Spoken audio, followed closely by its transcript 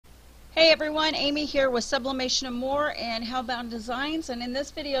Hey everyone, Amy here with Sublimation More and Hellbound Designs, and in this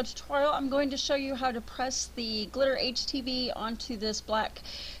video tutorial I'm going to show you how to press the glitter HTV onto this black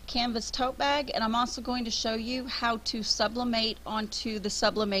canvas tote bag, and I'm also going to show you how to sublimate onto the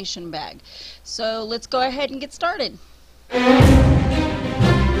sublimation bag. So let's go ahead and get started.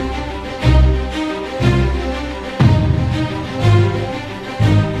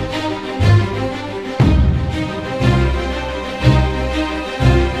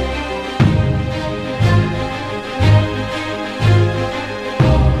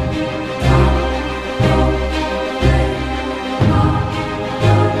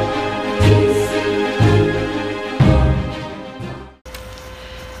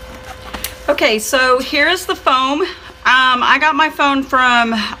 Okay, so here's the foam. I got my phone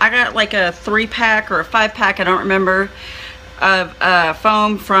from, I got like a 3-pack or a 5-pack, I don't remember, of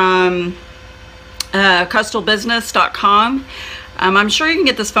foam from custalbusiness.com. I'm sure you can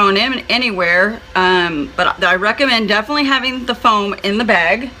get this phone in anywhere, but I recommend definitely having the foam in the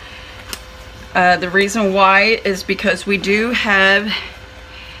bag. The reason why is because we do have,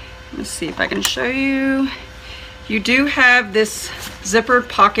 let's see if I can show you. You do have this zippered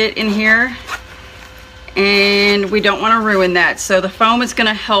pocket in here, and we don't want to ruin that, so the foam is going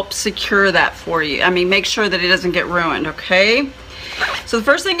to help secure that for you. I mean, make sure that it doesn't get ruined, okay? So the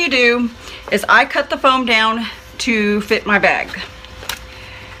first thing you do is I cut the foam down to fit my bag,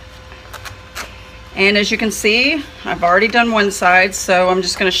 and as you can see, I've already done one side, so I'm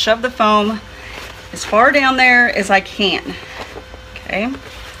just going to shove the foam as far down there as I can. Okay,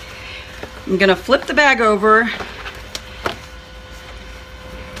 I'm going to flip the bag over.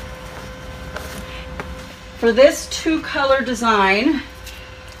 For this 2-color design,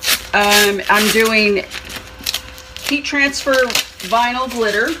 I'm doing heat transfer vinyl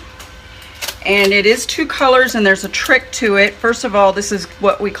glitter, and it is 2 colors, and there's a trick to it. First of all, this is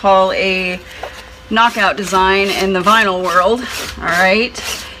what we call a knockout design in the vinyl world, all right?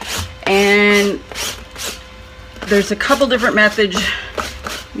 And there's a couple different methods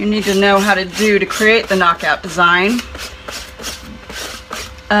you need to know how to do to create the knockout design.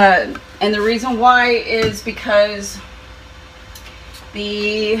 And the reason why is because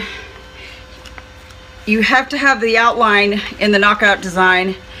you have to have the outline in the knockout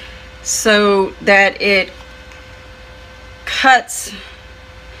design so that it cuts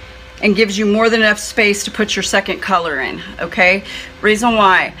and gives you more than enough space to put your second color in, okay? Reason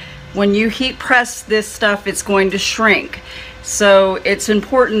why, when you heat press this stuff, it's going to shrink. So it's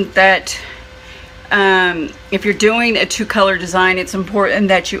important that if you're doing a 2-color design, it's important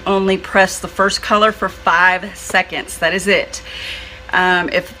that you only press the first color for 5 seconds. That is it.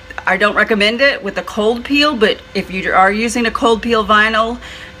 If I don't recommend it with a cold peel, but if you are using a cold peel vinyl,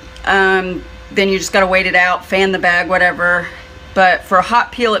 then you just got to wait it out, fan the bag, whatever. But for a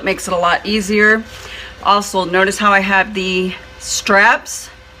hot peel, it makes it a lot easier. Also, notice how I have the straps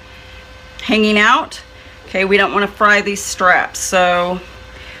hanging out. Okay, we don't want to fry these straps, so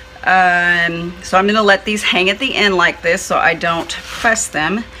I'm going to let these hang at the end like this so I don't press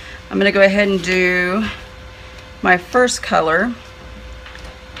them. I'm going to go ahead and do my first color.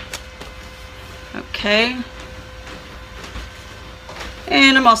 Okay.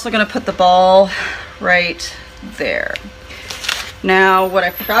 And I'm also going to put the ball right there. Now, what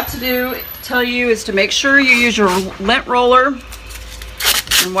I forgot to tell you is to make sure you use your lint roller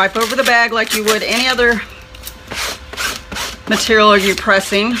and wipe over the bag like you would any other material you're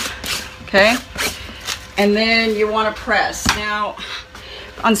pressing, okay? And then you want to press. Now,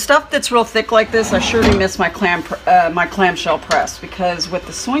 on stuff that's real thick like this, I surely miss my clamshell press, because with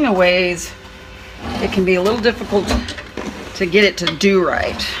the swing-aways, it can be a little difficult to get it to do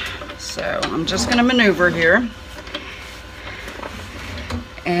right. So I'm just going to maneuver here,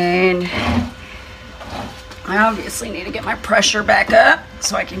 and I obviously need to get my pressure back up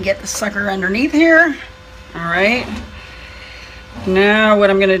so I can get the sucker underneath here. All right. Now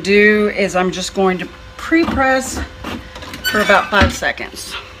what I'm going to do is I'm just going to pre-press for about 5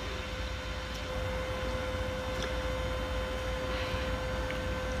 seconds.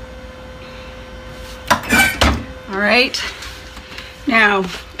 All right. Now,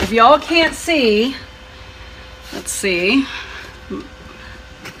 if y'all can't see, let's see.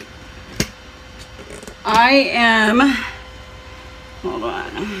 I am, hold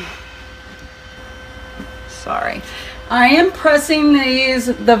on. Sorry. I am pressing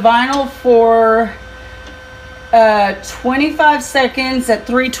the vinyl for 25 seconds at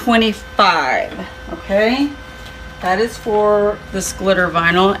 325, okay? That is for this glitter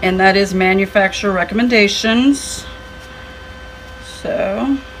vinyl, and that is manufacturer recommendations.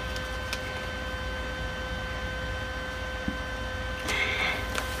 So,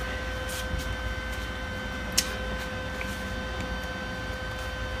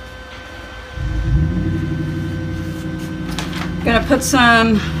 gonna put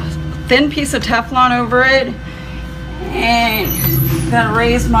some thin piece of Teflon over it, and gonna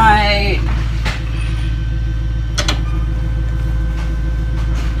raise my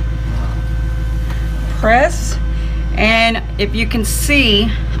press. And if you can see,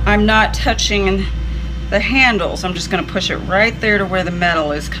 I'm not touching the handles. I'm just going to push it right there to where the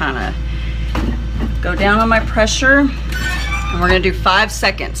metal is. Kind of go down on my pressure, and we're going to do 5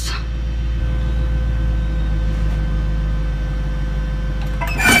 seconds.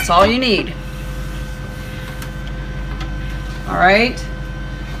 That's all you need. All right,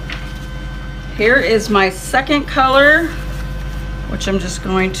 here is my second color, which I'm just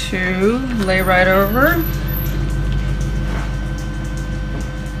going to lay right over.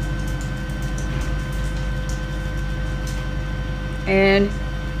 And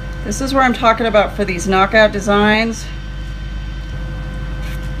this is where I'm talking about for these knockout designs.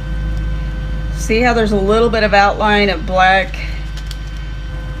 See how there's a little bit of outline of black,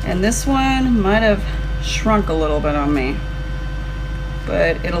 and this one might have shrunk a little bit on me,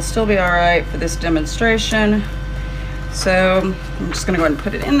 but it'll still be all right for this demonstration. So I'm just gonna go ahead and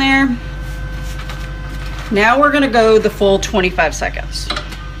put it in there. Now we're gonna go the full 25 seconds.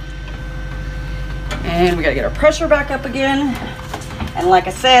 And we gotta get our pressure back up again. And like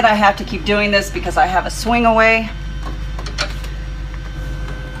I said, I have to keep doing this because I have a swing away.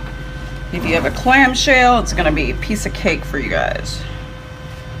 If you have a clamshell, it's gonna be a piece of cake for you guys.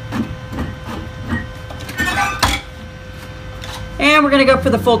 And we're gonna go for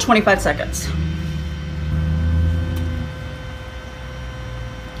the full 25 seconds.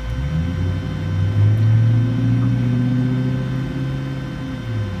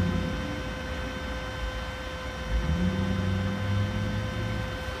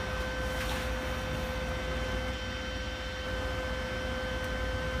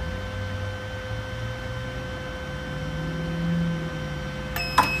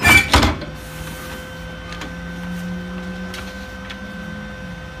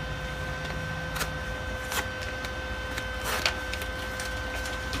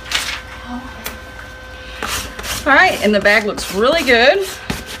 All right, and the bag looks really good.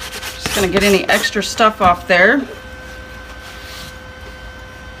 Just gonna get any extra stuff off there.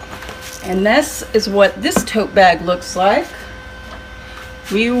 And this is what this tote bag looks like.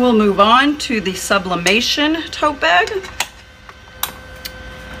 We will move on to the Sublimation tote bag.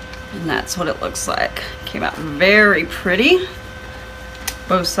 And that's what it looks like. Came out very pretty,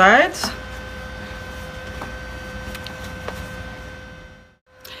 both sides.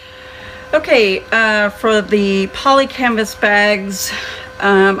 Okay, for the poly canvas bags,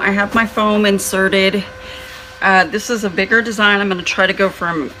 I have my foam inserted. This is a bigger design. I'm going to try to go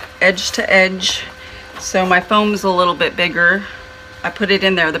from edge to edge, so my foam is a little bit bigger. I put it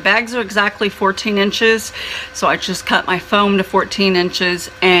in there. The bags are exactly 14 inches, so I just cut my foam to 14 inches,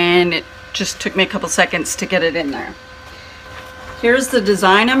 and it just took me a couple seconds to get it in there. Here's the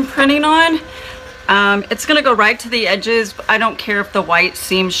design I'm printing on. It's going to go right to the edges. I don't care if the white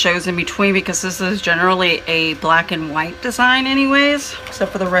seam shows in between, because this is generally a black and white design anyways,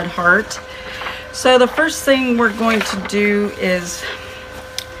 except for the red heart. So the first thing we're going to do is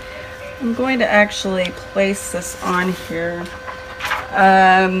I'm going to actually place this on here.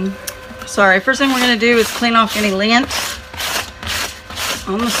 Sorry, first thing we're going to do is clean off any lint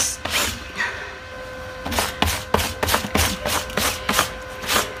on the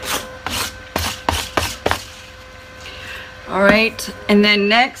all right, and then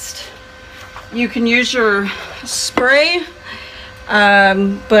next you can use your spray,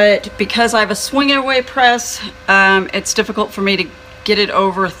 but because I have a swing away press, it's difficult for me to get it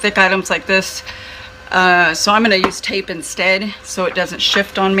over thick items like this, so I'm going to use tape instead so it doesn't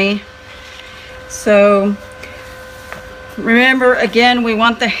shift on me. So remember, again, we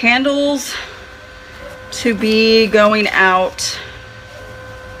want the handles to be going out.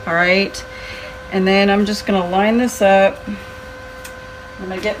 All right, and then I'm just going to line this up. I'm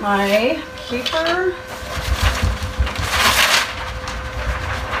going to get my keeper.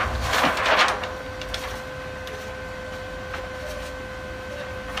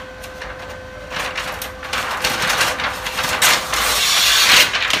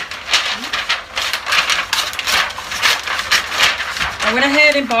 I went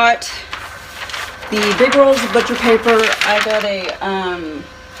ahead and bought the big rolls of butcher paper. I got a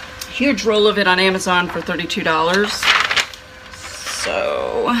huge roll of it on Amazon for $32.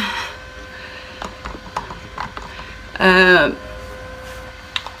 So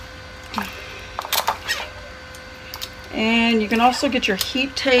and you can also get your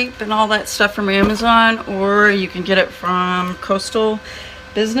heat tape and all that stuff from Amazon, or you can get it from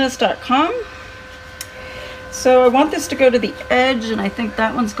coastalbusiness.com. So I want this to go to the edge, and I think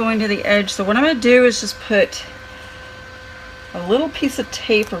that one's going to the edge. So what I'm going to do is just put a little piece of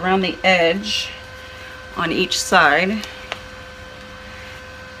tape around the edge on each side.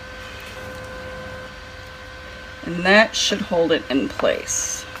 And that should hold it in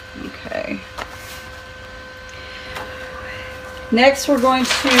place. Okay. Next, we're going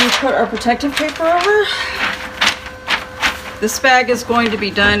to put our protective paper over. This bag is going to be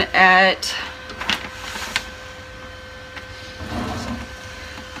done at,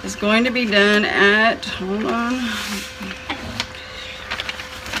 hold on. I'm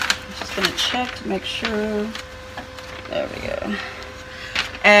just gonna check to make sure. There we go.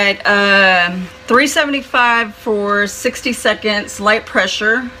 At 375 for 60 seconds, light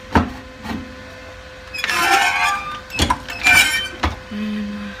pressure.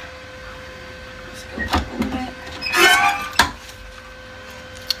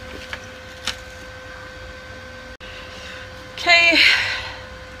 Okay,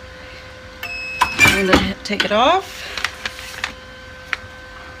 I'm going to take it off.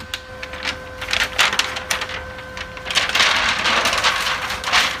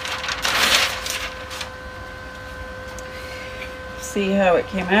 See how it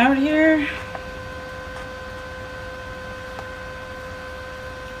came out here.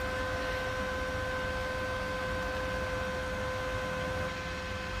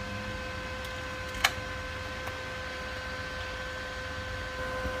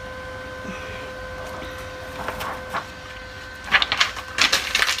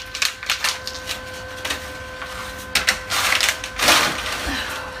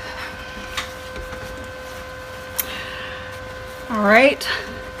 All right,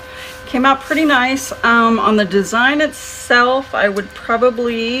 came out pretty nice. On the design itself, I would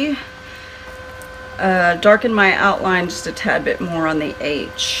probably darken my outline just a tad bit more on the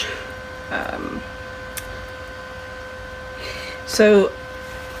H. So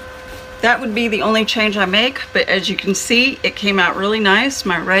that would be the only change I make, but as you can see, it came out really nice.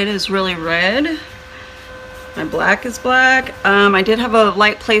 My red is really red. My black is black. I did have a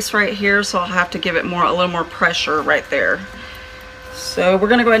light place right here, so I'll have to give it a little more pressure right there. So we're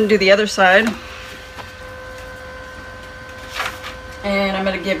gonna go ahead and do the other side. And I'm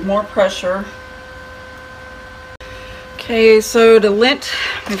gonna give more pressure. Okay, so to lint,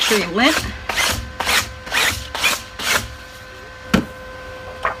 make sure you lint.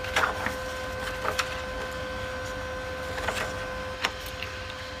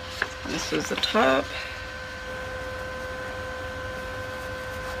 This is the top.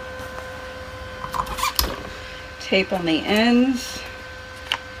 Tape on the ends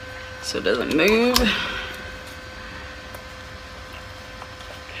so it doesn't move.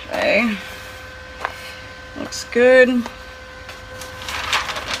 Okay, looks good.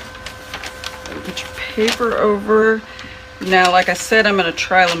 Put your paper over. Now, like I said, I'm going to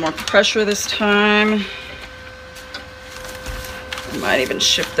try a little more pressure this time. I might even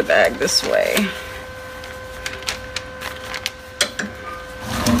shift the bag this way.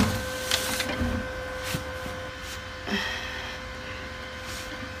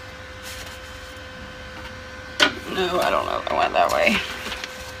 No, I don't know. I went that way.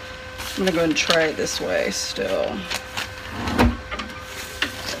 I'm gonna go ahead and try it this way still.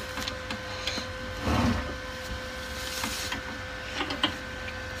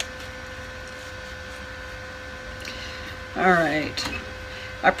 All right.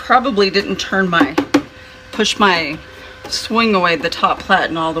 I probably didn't push my swing away, the top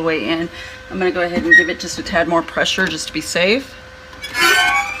platen all the way in. I'm gonna go ahead and give it just a tad more pressure just to be safe.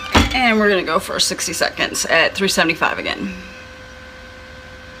 And we're gonna go for 60 seconds at 375 again.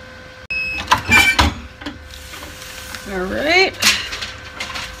 All right.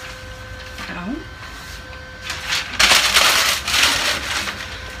 Ow.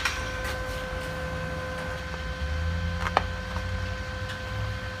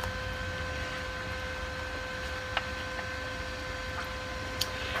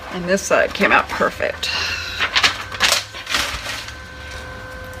 And this side came out perfect.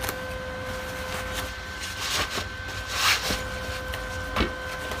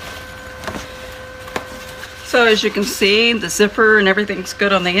 So as you can see, the zipper and everything's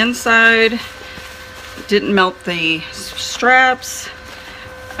good on the inside. It didn't melt the straps.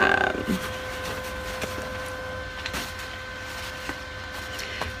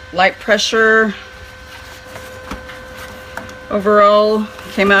 Light pressure. Overall,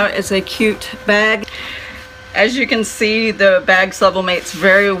 came out as a cute bag. As you can see, the bag sublimates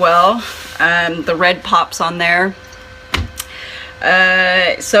very well. The red pops on there.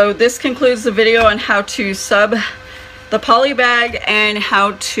 So this concludes the video on how to the poly bag and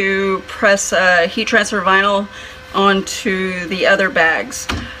how to press heat transfer vinyl onto the other bags.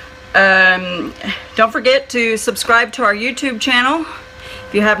 Don't forget to subscribe to our YouTube channel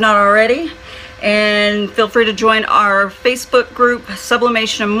if you have not already, and feel free to join our Facebook group,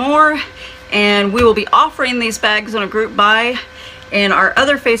 Sublimation More, and we will be offering these bags on a group buy in our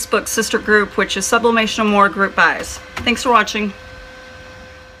other Facebook sister group, which is Sublimation More Group Buys. Thanks for watching.